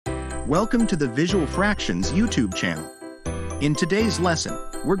Welcome to the Visual Fractions YouTube channel. In today's lesson,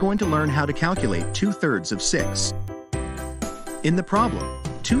 we're going to learn how to calculate 2/3 of 6. In the problem,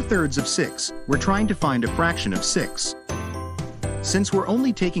 2/3 of 6, we're trying to find a fraction of 6. Since we're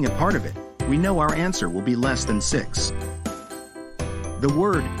only taking a part of it, we know our answer will be less than 6. The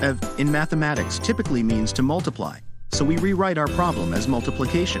word of in mathematics typically means to multiply, so we rewrite our problem as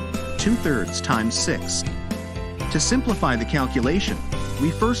multiplication, 2/3 times 6. To simplify the calculation, we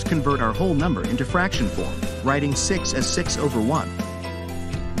first convert our whole number into fraction form, writing 6 as 6/1.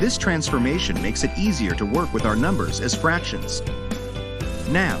 This transformation makes it easier to work with our numbers as fractions.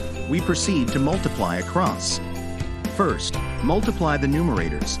 Now, we proceed to multiply across. First, multiply the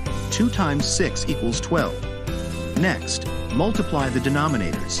numerators. 2 times 6 equals 12. Next, multiply the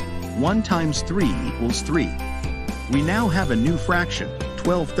denominators. 1 times 3 equals 3. We now have a new fraction,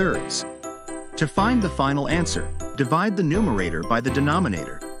 12/3. To find the final answer, divide the numerator by the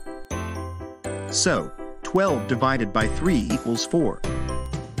denominator. So, 12 divided by 3 equals 4.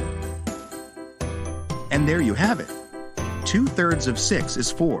 And there you have it. 2/3 of 6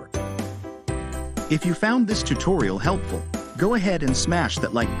 is 4. If you found this tutorial helpful, go ahead and smash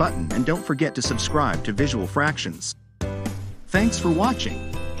that like button and don't forget to subscribe to Visual Fractions. Thanks for watching.